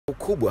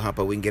mkubwa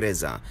hapa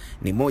Uingereza.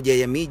 Ni moja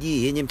ya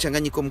miji yenye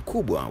mchanganyiko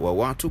mkubwa wa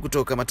watu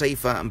kutoka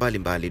mataifa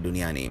mbalimbali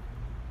duniani.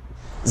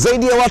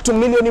 Zaidi ya watu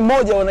milioni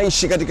 1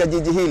 wanaishi katika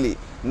jiji hili,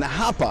 na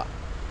hapa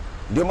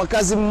ndio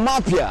makazi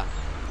mapya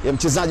ya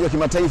mchezaji wa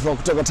kimataifa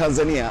kutoka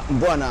Tanzania,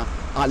 Bwana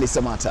Ali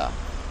Samatta.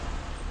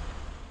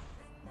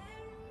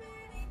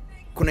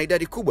 Kuna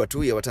idadi kubwa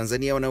tu ya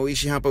Watanzania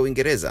wanaoishi hapa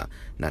Uingereza,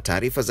 na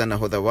taarifa za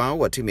nahodha wao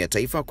wa timu ya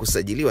taifa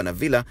kusajiliwa na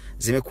Villa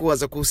zimekuwa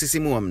za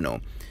kusisimua mno.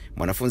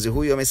 Mwanafunzi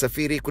huyu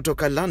amesafiri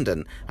kutoka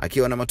London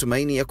akiwa na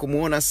matumaini ya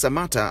kumuona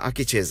Samatta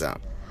akicheza.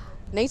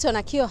 Naitwa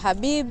Nakio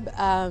Habib,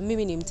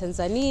 mimi ni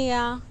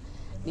Mtanzania,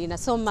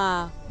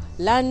 ninasoma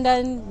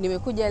London,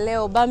 nimekuja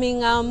leo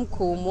Birmingham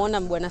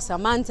kumuona Bwana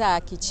Samatta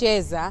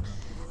akicheza.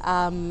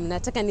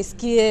 Nataka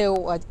nisikie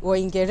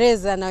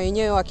Waingereza na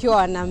wenyewe wakiwa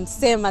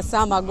wanamsema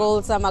sama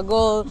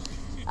goal.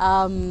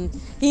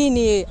 Hii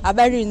ni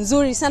habari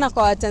nzuri sana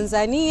kwa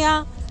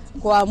Watanzania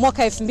kwa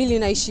mwaka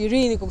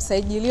 2020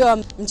 kusajiliwa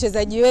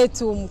mchezaji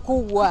wetu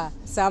mkubwa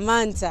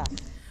Samatta.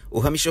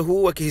 Uhamisho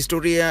huu wa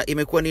kihistoria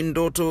imekuwa ni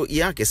ndoto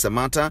yake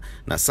Samatta,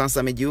 na sasa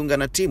amejiunga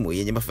na timu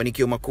yenye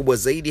mafanikio makubwa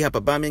zaidi hapa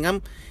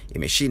Birmingham.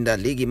 Imeshinda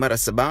ligi mara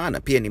 7 na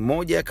pia ni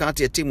moja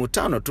kati ya timu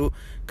 5 tu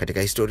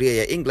katika historia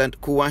ya England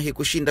kuwahi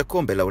kushinda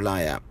kombe la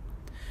Ulaya.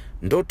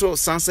 Ndoto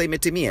sasa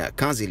imetimia.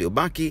 Kazi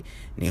iliyobaki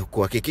ni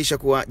kuhakikisha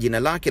kuwa jina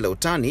lake la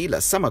utani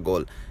la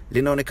Samagol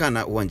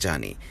linaonekana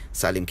uwanjani.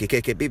 Salim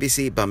Kikeke,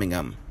 BBC,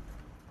 Birmingham.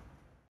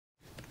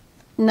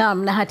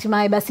 Naam, na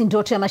hatimaye basi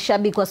ndoto ya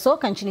mashabiki wa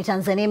soka nchini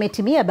Tanzania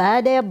imetimia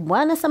baada ya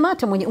Bwana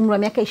Samatta mwenye umri wa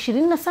miaka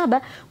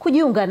 27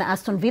 kujiunga na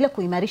Aston Villa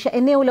kuimarisha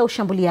eneo la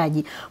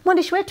ushambuliaji.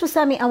 Mwandishi wetu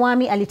Sami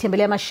Awami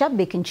alitembelea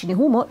mashabiki nchini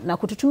humo na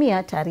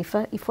kututumia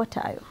taarifa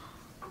ifuatayo.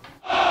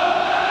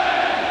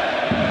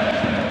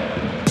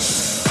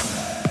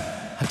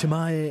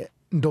 Hatimaye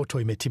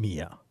ndoto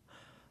imetimia.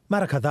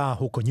 Mara kadhaa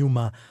huko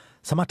nyuma,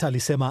 Samatta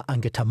alisema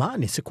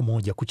angetamani siku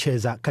moja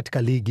kucheza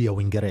katika ligi ya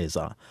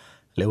Uingereza.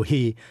 Leo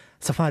hii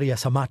safari ya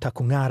Samatta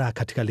kung'ara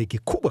katika ligi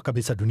kubwa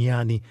kabisa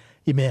duniani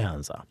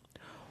imeanza.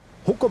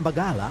 Huko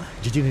Mbagala,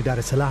 jijini Dar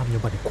es Salaam,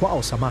 nyumbani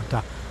kwao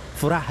Samatta,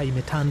 furaha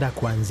imetanda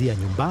kuanzia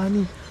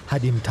nyumbani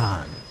hadi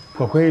mtaani.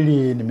 Kwa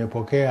kweli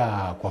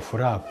nimepokea kwa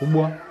furaha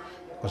kubwa,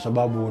 kwa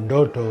sababu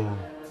ndoto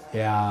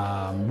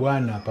ya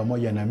bwana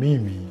pamoja na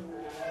mimi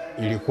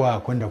ilikuwa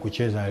kwenda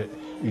kucheza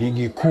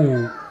ligi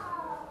kuu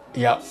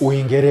ya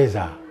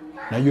Uingereza.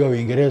 Najua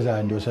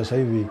Uingereza ndio sasa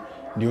hivi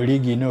ndio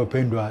ligi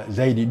inayopendwa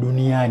zaidi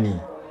duniani.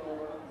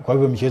 Kwa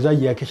hivyo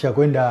mchezaji akisha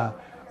kwenda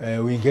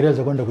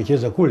Uingereza kwenda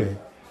kucheza kule,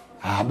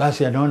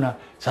 basi anaona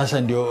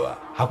sasa ndio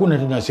hakuna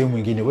tena sehemu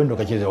nyingine, wewe ndio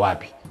kacheze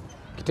wapi.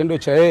 Kitendo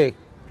cha yeye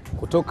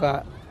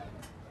kutoka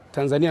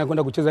Tanzania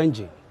kwenda kucheza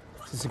nje,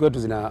 sisi kwetu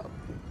zina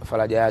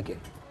faraja yake.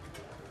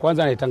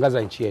 Kwanza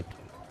anaitangaza nchi yetu.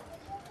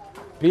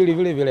 Pili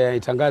vile vile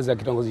anaitangaza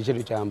kitongoji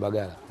chetu cha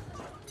Mbagala.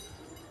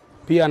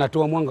 Pia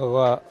anatoa mwanga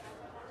kwa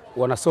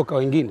wanasoka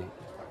wengine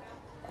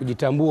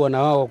kujitambua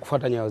na wao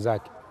kufuata nyayo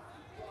zake.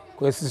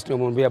 Kwa hiyo sisi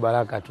tunamwombea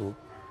baraka tu.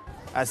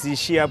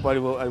 Asiishie hapo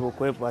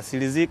alipokuwepo,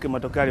 asilizike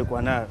matokeo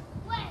alikuwa nayo.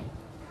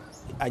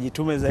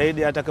 Ajitume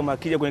zaidi, hata kama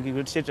akija kwenye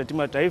kikosi chetu cha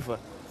timu ya taifa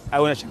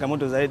awe na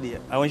changamoto zaidi,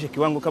 aonyeshe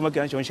kiwango kama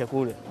kinachoonyesha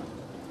kule.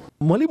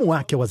 Mwalimu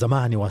wake wa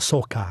zamani wa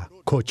soka,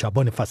 kocha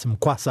Boniface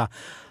Mkwasa,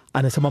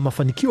 anasema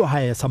mafanikio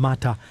haya ya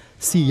Samatta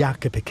si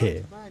yake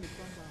pekee.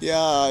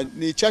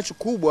 Ni chachu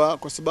kubwa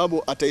kwa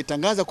sababu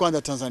ataitangaza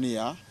kwanza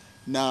Tanzania,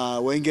 na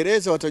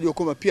Waingereza watajua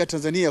kwamba pia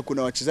Tanzania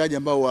kuna wachezaji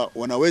ambao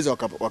wanaweza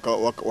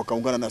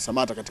wakaungana na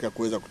Samatta katika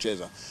kuweza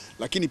kucheza.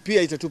 Lakini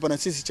pia itatupa na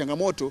sisi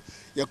changamoto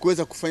ya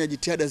kuweza kufanya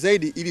jitihada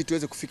zaidi ili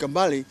tuweze kufika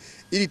mbali,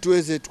 ili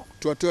tuweze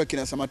tuwatoe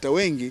kina Samatta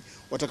wengi.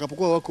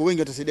 Watakapokuwa wako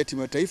wengi watasaidia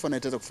timu ya taifa na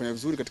itaweza kufanya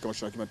vizuri katika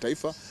mashindano ya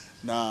kimataifa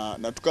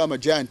na tukawa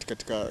majiant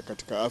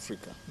katika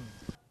Afrika.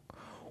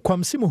 Kwa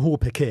msimu huu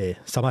pekee,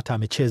 Samatta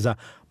amecheza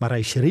mara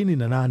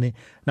 28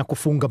 na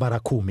kufunga mara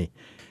 10,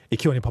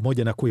 ikiwa ni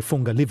pamoja na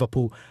kuifunga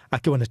Liverpool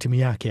akiwa na timu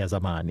yake ya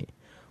zamani.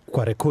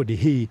 Kwa rekodi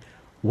hii,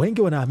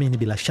 wengi wanaamini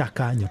bila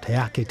shaka nyota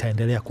yake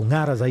itaendelea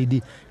kung'ara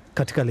zaidi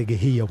katika ligi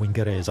hii ya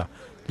Uingereza,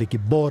 ligi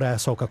bora ya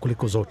soka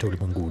kuliko zote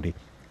ulimwenguni.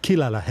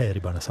 Kila la heri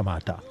Bwana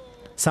Samatta.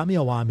 Sami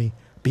Awami,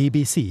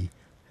 BBC,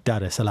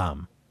 Dar es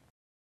Salaam.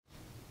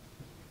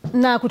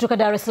 Na kutoka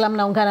Dar es Salaam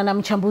naungana na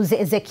mchambuzi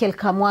Ezekiel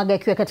Kamwaga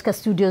akiwa katika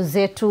studio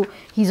zetu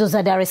hizo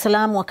za Dar es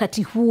Salaam.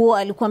 Wakati huo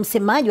alikuwa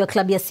msemaji wa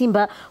klabu ya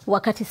Simba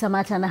wakati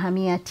Samatta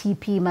anahamia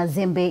TP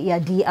Mazembe ya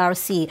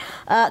DRC.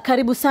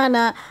 Karibu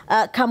sana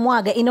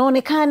Kamwaga.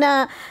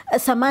 Inaonekana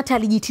Samatta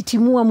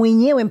alijititimua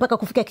mwenyewe mpaka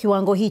kufika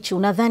kiwango hichi.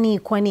 Unadhani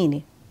kwa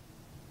nini?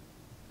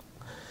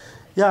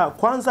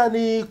 Kwanza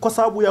ni kwa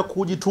sababu ya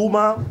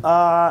kujituma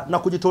na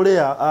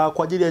kujitolea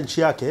kwa ajili ya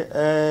nchi yake.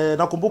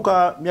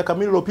 Nakumbuka miaka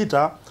mingi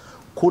iliyopita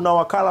kuna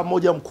wakala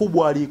mmoja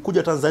mkubwa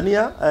alikuja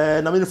Tanzania,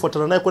 na mimi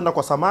nilifuatana naye kwenda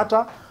kwa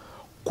Samatta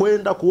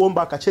kwenda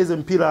kuomba akacheze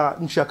mpira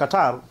nchi ya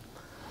Qatar.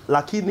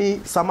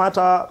 Lakini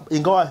Samatta,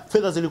 ingawa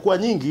fedha zilikuwa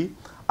nyingi,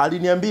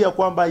 aliniambia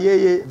kwamba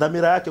yeye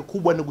dhamira yake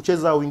kubwa ni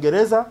kucheza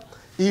Uingereza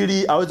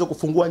ili aweze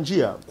kufungua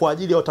njia kwa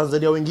ajili ya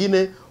Watanzania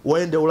wengine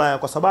waende Ulaya,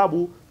 kwa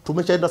sababu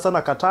tumeshaenda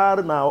sana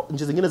Qatar na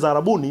nchi zingine za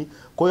Arabuni.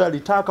 Kwa hiyo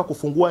alitaka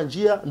kufungua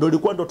njia, ndio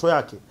ilikuwa ndoto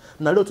yake,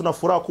 na leo tuna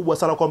furaha kubwa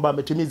sana kwamba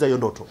ametimiza hiyo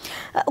ndoto.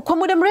 Kwa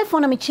muda mrefu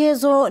wana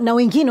michezo na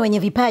wengine wenye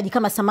vipaji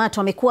kama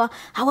Samatta wamekuwa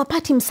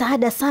hawapati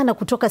msaada sana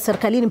kutoka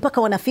serikalini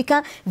mpaka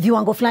wanafika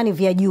viwango fulani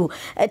vya juu.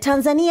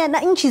 Tanzania na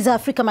nchi za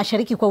Afrika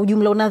Mashariki kwa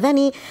ujumla,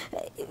 unadhani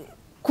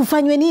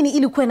kufanywe nini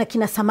ili kuwe na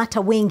kina Samatta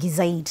wengi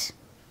zaidi?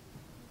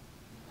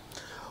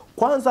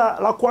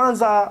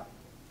 Kwanza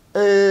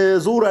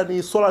Zura,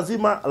 ni swala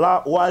zima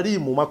la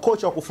walimu,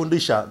 makocha wa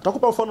kufundisha.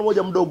 Nitakupa mfano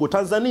moja mdogo.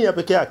 Tanzania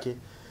peke yake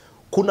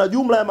kuna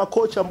jumla ya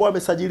makocha ambao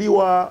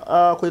wamesajiliwa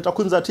kwenye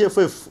takwimu za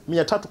TFF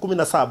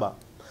 317,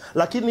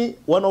 lakini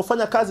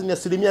wanaofanya kazi ni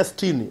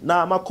 60%,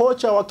 na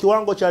makocha wa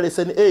kiwango cha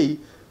leseni A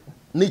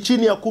ni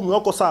chini ya 10,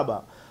 wako 7.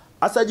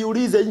 Hasa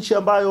jiulize, nchi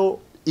ambayo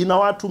ina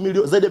watu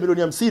zaidi ya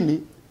milioni 50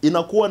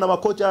 inakuwa na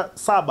makocha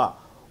 7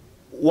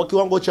 wa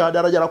kiwango cha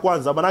daraja la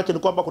kwanza. Maana yake ni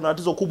kwamba kuna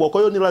tatizo kubwa.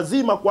 Kwa hiyo ni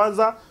lazima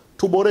kwanza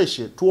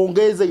tuboreshe,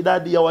 tuongeze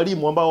idadi ya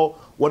walimu ambao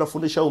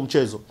wanafundisha huu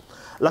mchezo.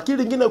 Lakini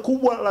lingine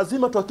kubwa,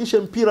 lazima tuhakikishe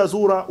mpira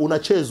Zura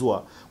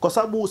unachezwa, kwa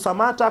sababu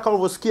Samatta kama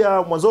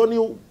ulivyosikia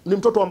mwanzoni ni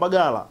mtoto wa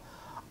Mbagala.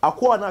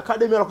 Hakuwa na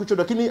academy ya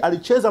kucheza, lakini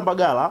alicheza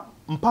Mbagala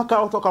mpaka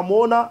watu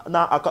wakamuona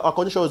na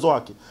akaonyesha uwezo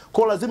wake.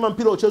 Kwa lazima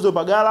mpira uchezwe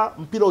Mbagala,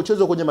 mpira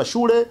uchezwe kwenye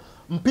mashule,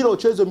 mpira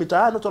uchezwe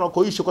mitaani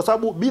tunakoishi, kwa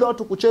sababu bila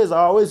watu kucheza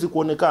hawawezi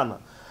kuonekana.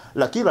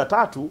 Lakini la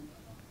tatu,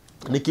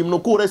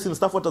 nikimnukuu Rais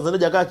mstaafu wa Tanzania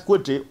Jakaya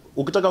Kikwete,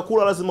 ukitaka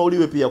kula lazima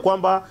uliwe pia,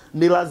 kwamba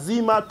ni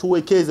lazima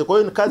tuwekeze. Kwa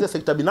hiyo ni kazi ya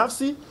sekta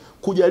binafsi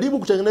kujaribu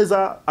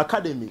kutengeneza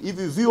academy,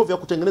 hivi vio vya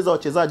kutengeneza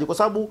wachezaji, kwa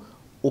sababu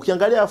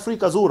ukiangalia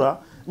Afrika Zura,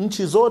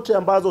 nchi zote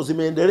ambazo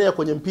zimeendelea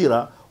kwenye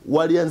mpira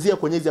walianzia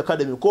kwenye hizi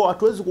academy. Kwa hiyo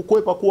hatuwezi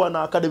kukwepa kuwa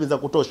na academy za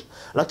kutosha.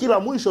 Lakini la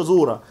mwisho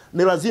Zura,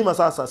 ni lazima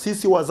sasa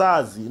sisi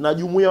wazazi na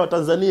jumuiya wa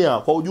Tanzania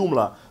kwa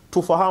ujumla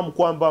tufahamu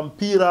kwamba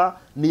mpira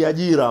ni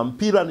ajira,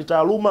 mpira ni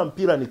taaluma,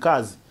 mpira ni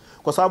kazi.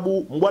 Kwa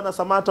sababu Mbwana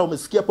Samatta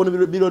umesikia poni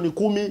bilioni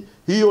 10,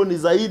 hiyo ni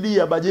zaidi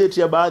ya bajeti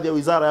ya baadhi ya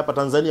wizara hapa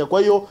Tanzania.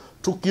 Kwa hiyo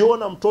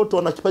tukiona mtoto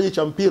ana kipaji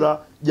cha mpira,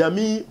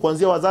 jamii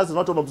kuanzia wazazi na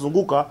watu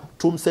wanaomzunguka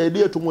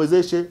tumsaidie,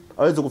 tumwezeshe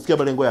aweze kufikia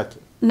malengo yake.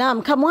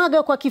 Naam,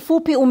 Kamwaga, kwa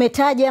kifupi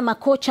umetaja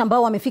makocha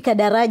ambao wamefika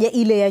daraja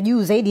ile ya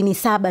juu zaidi ni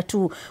 7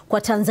 tu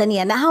kwa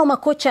Tanzania. Na hao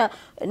makocha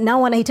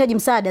nao wanahitaji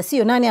msaada,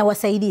 sio? Nani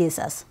awasaidie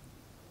sasa?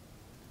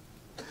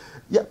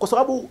 Ya, kwa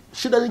sababu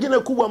shida nyingine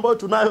kubwa ambayo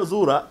tunayo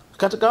Zura,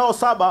 katika hao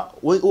 7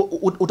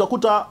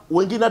 utakuta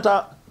wengine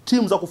hata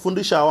timu za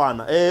kufundisha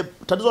hawana.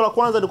 Tatizo la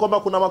kwanza ni kwamba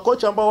kuna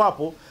makocha ambao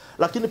wapo,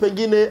 lakini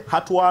pengine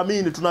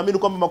hatuwaamini. Tunaamini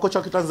kwamba makocha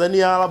wa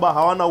Kitanzania labda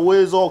hawana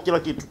uwezo au kila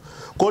kitu.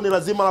 Kwa hiyo ni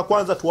lazima la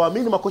kwanza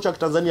tuwaamini makocha wa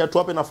Kitanzania,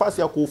 tuwape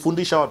nafasi ya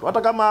kufundisha watu.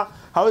 Hata kama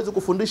hawezi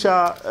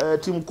kufundisha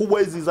timu kubwa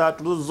hizi za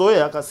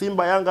tulizozoea,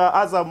 Simba, Yanga,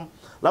 Azam,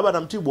 labda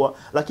na Mtibwa,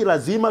 lakini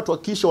lazima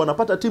tuhakikishe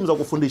wanapata timu za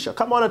kufundisha.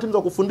 Kama wana timu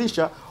za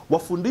kufundisha,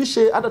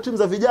 wafundishe hata timu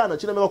za vijana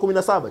chini ya miaka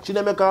 17, chini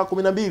ya miaka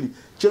 12,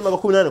 chini ya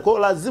miaka 18. Kwa hiyo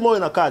lazima wawe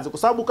na kazi, kwa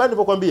sababu kama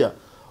nilivyokuambia,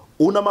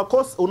 una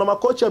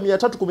makocha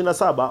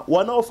 317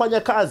 wanaofanya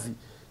kazi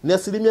ni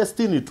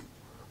 60% tu,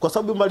 kwa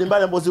sababu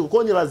mbalimbali ambazo ziko.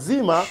 Kwa hiyo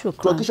lazima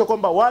tuhakikishe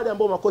kwamba wale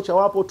ambao makocha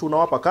wapo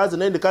tunawapa kazi,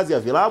 na hii ni kazi ya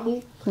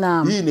vilabu.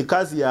 Hii ni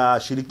kazi ya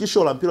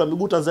shirikisho la mpira wa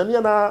miguu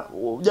Tanzania na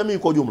jamii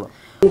kwa ujumla.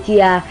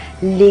 Ya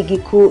ligi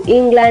kuu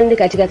England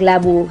katika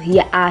klabu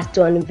ya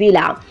Aston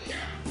Villa.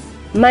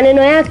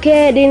 Maneno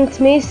yake Dean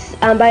Smith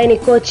ambaye ni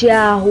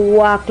kocha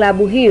wa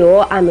klabu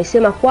hiyo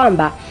amesema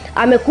kwamba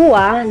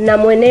amekuwa na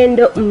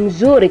mwenendo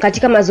mzuri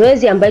katika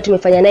mazoezi ambayo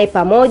tumefanya naye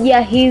pamoja,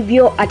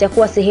 hivyo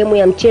atakuwa sehemu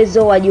ya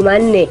mchezo wa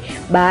Jumanne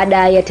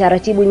baada ya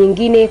taratibu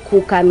nyingine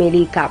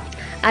kukamilika.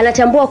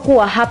 Anatambua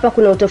kuwa hapa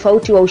kuna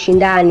utofauti wa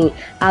ushindani,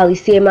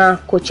 alisema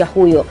kocha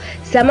huyo.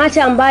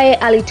 Samatta ambaye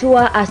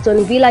alitua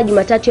Aston Villa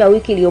Jumatatu ya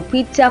wiki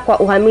iliyopita kwa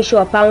uhamisho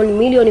wa pound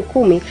milioni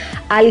 10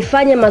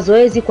 alifanya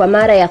mazoezi kwa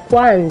mara ya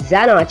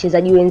kwanza na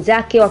wachezaji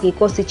wenzake wa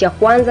kikosi cha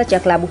kwanza cha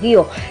klabu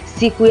hiyo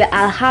siku ya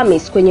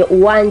Alhamis kwenye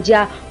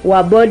uwanja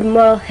wa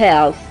Bournemouth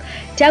Health.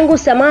 Tangu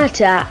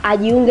Samatta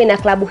ajiunge na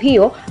klabu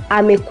hiyo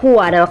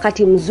amekuwa na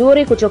wakati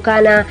mzuri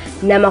kutokana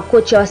na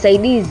makocha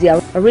wasaidizi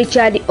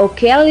Richard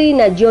O'Kelly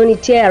na John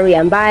Terry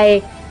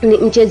ambaye ni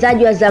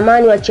mchezaji wa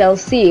zamani wa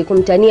Chelsea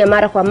kumtania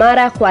mara kwa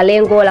mara kwa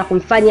lengo la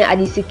kumfanya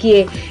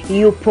ajisikie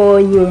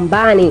yupo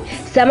nyumbani.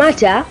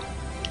 Samatta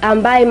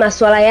ambaye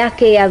masuala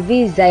yake ya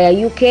visa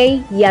ya UK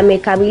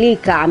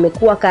yamekamilika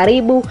amekuwa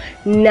karibu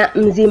na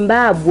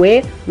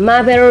Mzimbabwe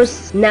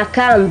Marvelous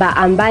Nakamba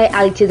ambaye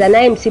alicheza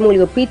naye msimu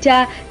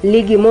uliopita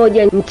ligi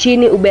moja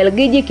nchini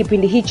Ubelgiji,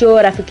 kipindi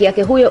hicho rafiki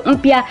yake huyo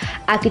mpya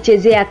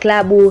akichezea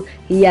klabu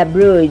ya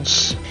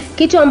Bruges.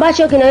 Kitu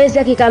ambacho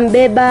kinaweza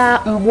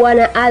kikambeba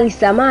Mbwana Ali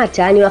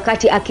Samatta ni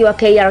wakati akiwa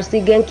KRC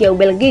Genk ya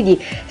Ubelgiji,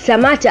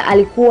 Samatta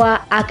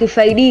alikuwa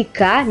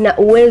akifaidika na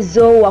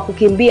uwezo wa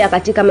kukimbia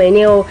katika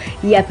maeneo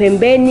ya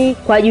pembeni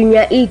kwa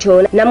Junior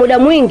Ito, na muda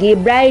mwingi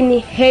Brian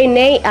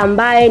Heney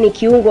ambaye ni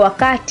kiungo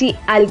wakati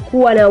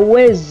alikuwa na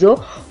uwezo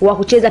wa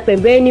kucheza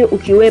pembeni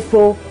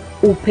ukiwepo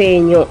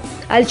upenyo.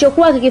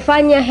 Alichokuwa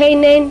akifanya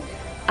Heney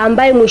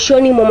ambaye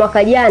mwishoni mwa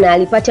mwaka jana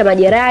alipata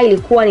majeraha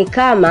ilikuwa ni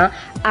kama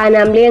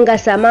anamlenga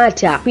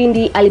Samatta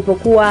pindi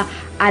alipokuwa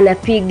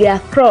anapiga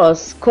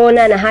cross,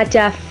 kona na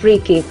hata free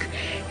kick.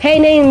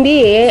 Heine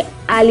ndiye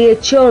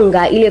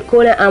aliyechonga ile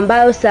kona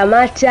ambayo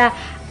Samatta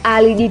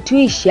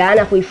alijitwisha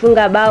na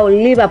kuifunga bao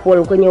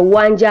Liverpool kwenye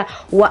uwanja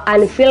wa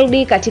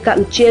Anfield katika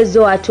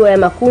mchezo wa hatua ya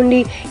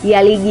makundi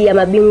ya ligi ya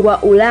mabingwa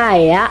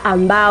Ulaya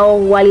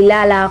ambao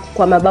walilala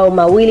kwa mabao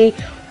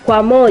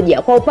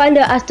 2-1. Kwa upande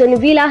wa Aston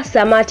Villa,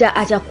 Samatta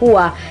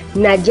atakuwa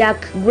na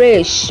Jack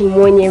Grealish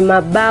mwenye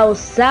mabao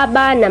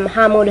 7 na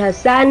Mohamed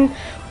Hassan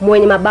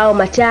mwenye mabao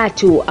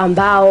 3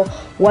 ambao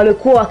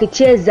wamekuwa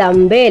wakicheza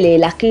mbele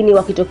lakini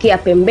wakitokea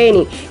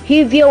pembeni,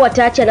 hivyo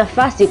wataacha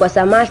nafasi kwa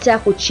Samatta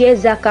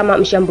kucheza kama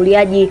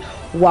mshambuliaji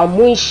wa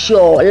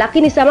mwisho.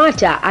 Lakini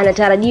Samatta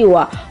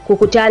anatarajiwa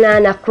kukutana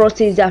na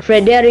crosses za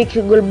Frederick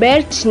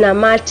Gilbert na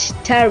Matt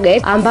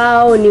Target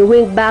ambao ni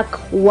wingback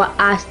wa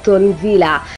Aston Villa.